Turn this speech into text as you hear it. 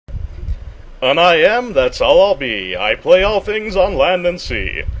And I am, that's all I'll be. I play all things on land and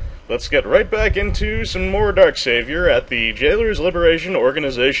sea. Let's get right back into some more Dark Savior at the Jailers Liberation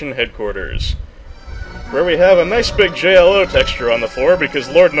Organization headquarters, where we have a nice big JLO texture on the floor, because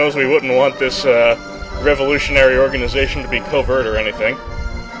Lord knows we wouldn't want this revolutionary organization to be covert or anything.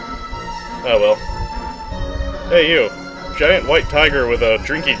 Oh well. Hey you, giant white tiger with a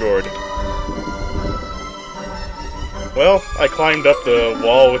drinky gourd. Well, I climbed up the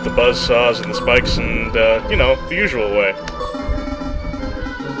wall with the buzzsaws and the spikes and, you know, the usual way.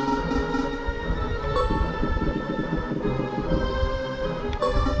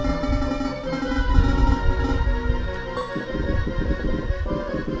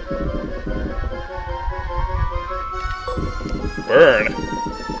 Burn.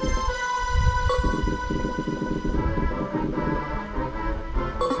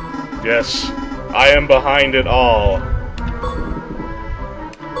 Yes, I am behind it all.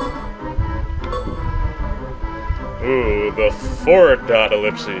 Ooh, the 4-dot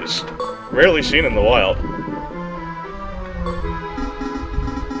ellipses. Rarely seen in the wild.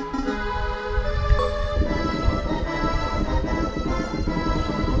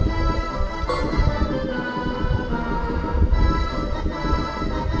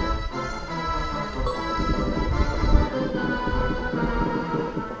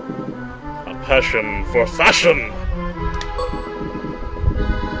 A passion for fashion!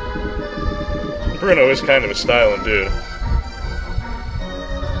 Bruno is kind of a styling dude.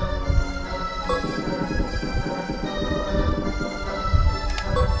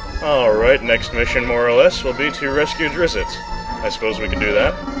 Alright, next mission, more or less, will be to rescue Drizzt. I suppose we can do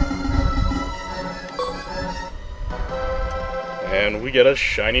that. And we get a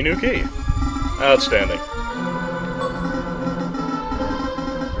shiny new key. Outstanding.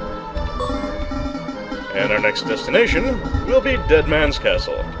 And our next destination will be Dead Man's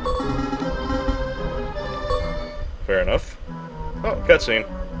Castle. Fair enough. Oh, cutscene.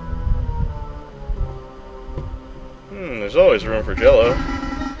 There's always room for Jello.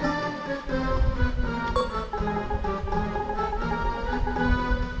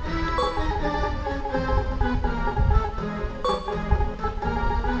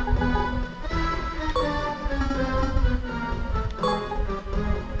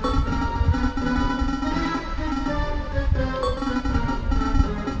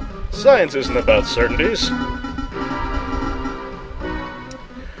 Science isn't about certainties.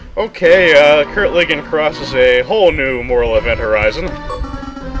 Okay, Kurt Ligon crosses a whole new moral event horizon.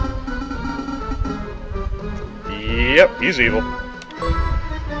 Yep, he's evil.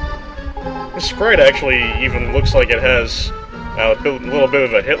 His sprite actually even looks like it has a little bit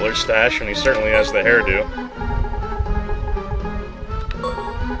of a Hitler stash, and he certainly has the hairdo.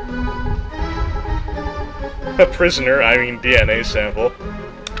 A prisoner, I mean DNA sample.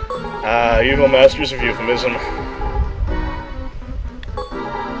 Evil masters of euphemism.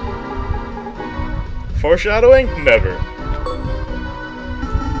 Foreshadowing? Never.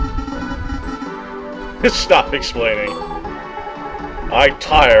 Stop explaining. I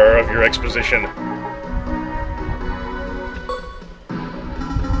tire of your exposition.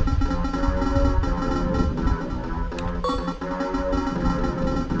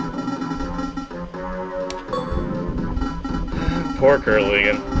 Poor Kurt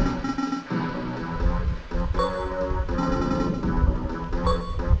Ligon.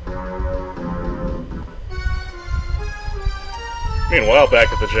 Meanwhile, back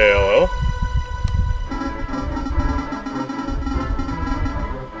at the JLO.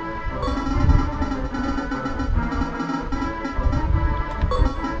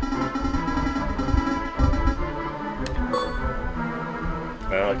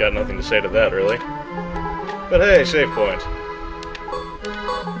 Well, I got nothing to say to that, really. But hey, save point.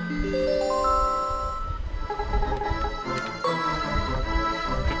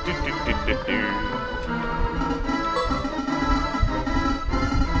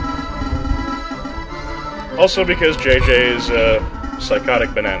 Also because JJ is a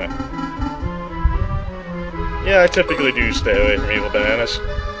psychotic banana. Yeah, I typically do stay away from evil bananas.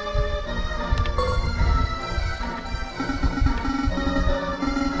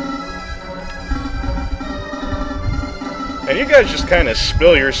 And you guys just kind of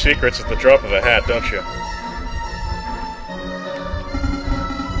spill your secrets at the drop of a hat, don't you?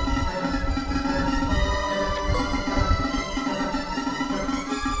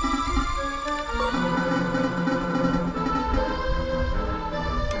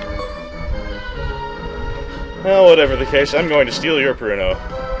 Well, whatever the case, I'm going to steal your Bruno.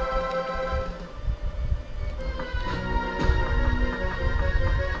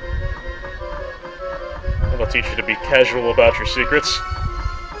 That'll teach you to be casual about your secrets.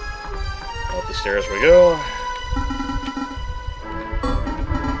 Upstairs we go.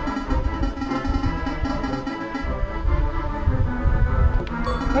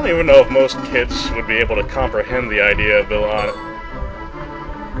 I don't even know if most kids would be able to comprehend the idea of Milan.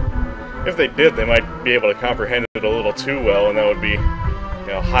 If they did, they might be able to comprehend it a little too well, and that would be,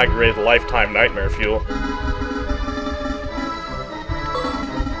 high-grade lifetime nightmare fuel.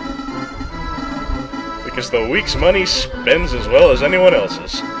 Because the week's money spends as well as anyone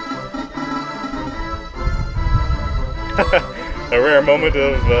else's. A rare moment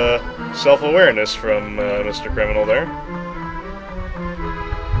of self-awareness from Mr. Criminal there.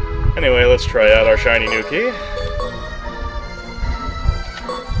 Anyway, let's try out our shiny new key.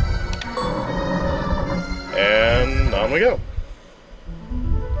 And on we go.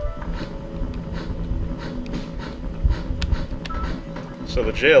 So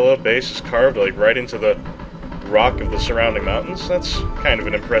the JLO base is carved like right into the rock of the surrounding mountains. That's kind of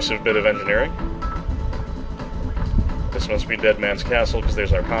an impressive bit of engineering. This must be Dead Man's Castle because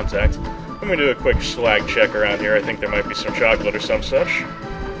there's our contact. Let me do a quick swag check around here. I think there might be some chocolate or some such.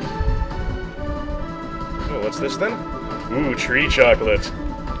 Oh, what's this then? Ooh, tree chocolate.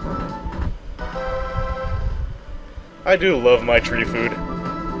 I do love my tree food.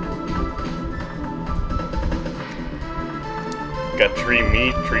 Got tree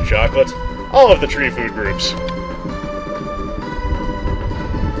meat, tree chocolate, all of the tree food groups.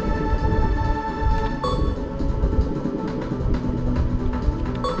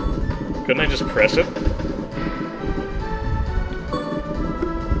 Couldn't I just press it?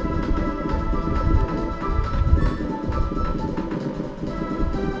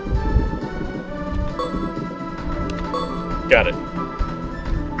 Got it.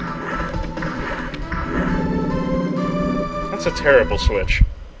 That's a terrible switch.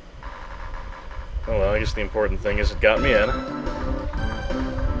 Oh well, I guess the important thing is it got me in.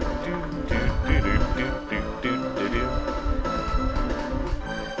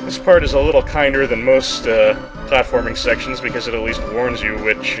 This part is a little kinder than most platforming sections because it at least warns you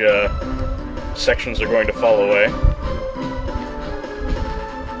which sections are going to fall away.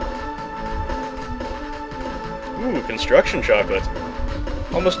 Ooh, construction chocolate.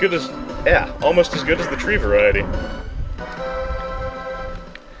 Almost as good as the tree variety.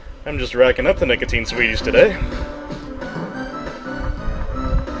 I'm just racking up the nicotine sweeties today.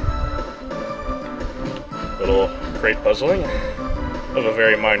 Little crate puzzling of a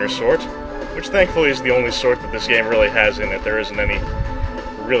very minor sort, which thankfully is the only sort that this game really has in it. There isn't any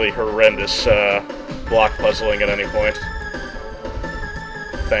really horrendous block puzzling at any point.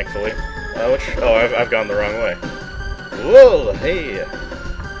 Thankfully. I've gone the wrong way. Whoa, hey!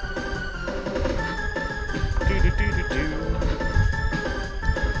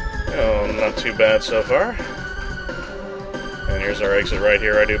 Oh, not too bad so far. And here's our exit right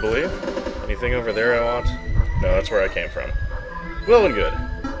here, I do believe. Anything over there I want? No, that's where I came from. Well and good.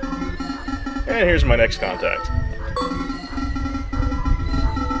 And here's my next contact.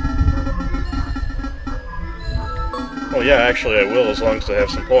 Well, yeah, actually I will, as long as I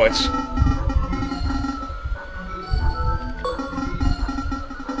have some points.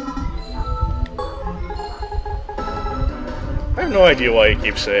 I have no idea why he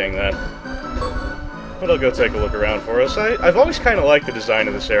keeps saying that. But I'll go take a look around for us. I've always kind of liked the design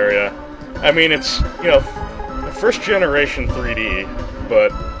of this area. I mean, it's, first generation 3D,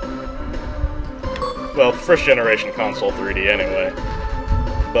 but... well, first generation console 3D anyway.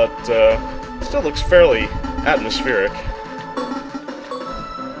 But, it still looks fairly atmospheric.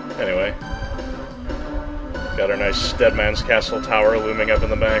 Anyway. Got our nice Dead Man's Castle tower looming up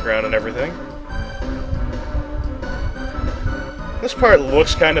in the background and everything. This part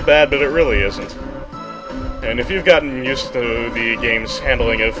looks kind of bad, but it really isn't. And if you've gotten used to the game's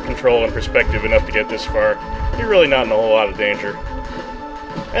handling of control and perspective enough to get this far, you're really not in a whole lot of danger.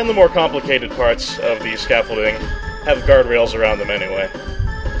 And the more complicated parts of the scaffolding have guardrails around them anyway.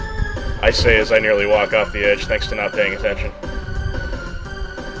 I say as I nearly walk off the edge thanks to not paying attention.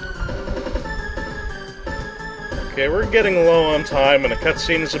 Okay, we're getting low on time and a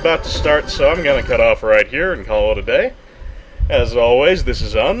cutscene is about to start, so I'm gonna cut off right here and call it a day. As always, this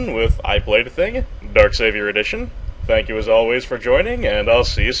is Un with I Played a Thing, Dark Savior Edition. Thank you as always for joining, and I'll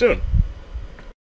see you soon.